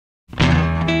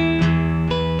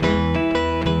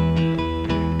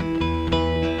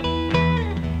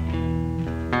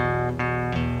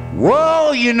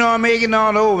you know I'm making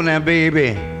all over now,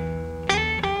 baby.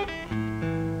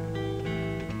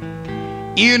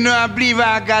 You know I believe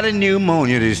I got a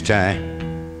pneumonia this time.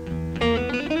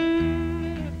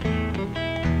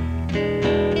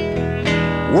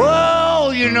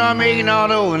 Whoa, you know I'm making all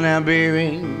over now,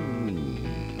 baby.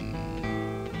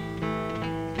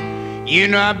 You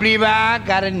know I believe I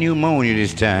got a pneumonia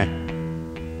this time.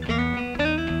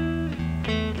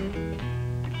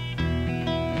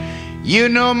 You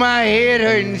know my head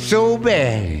hurting so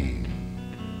bad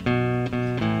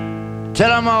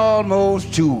till I'm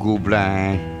almost to go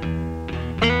blind.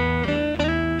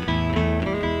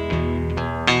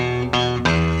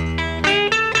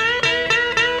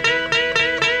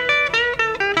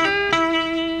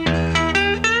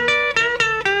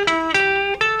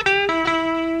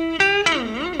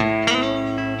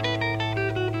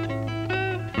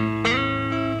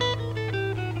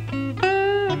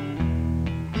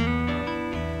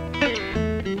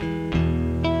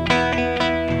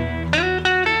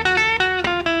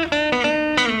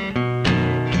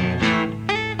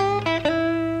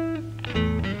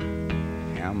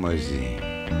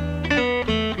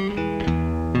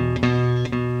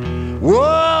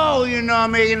 Whoa, you know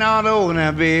I'm making all over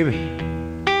now, baby.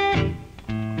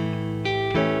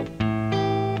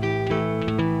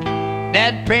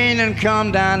 That pain done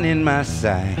come down in my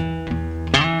side.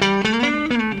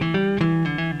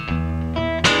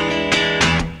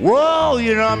 Whoa,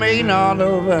 you know I'm making all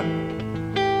over.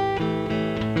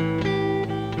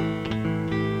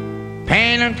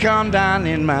 Pain done come down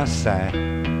in my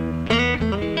side.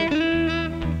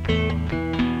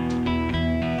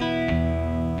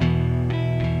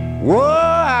 Whoa,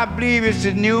 I believe it's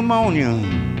the pneumonia.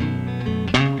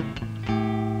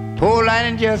 Poor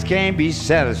Lightnin just can't be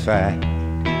satisfied.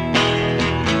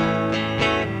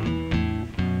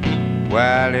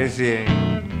 Well, it's it.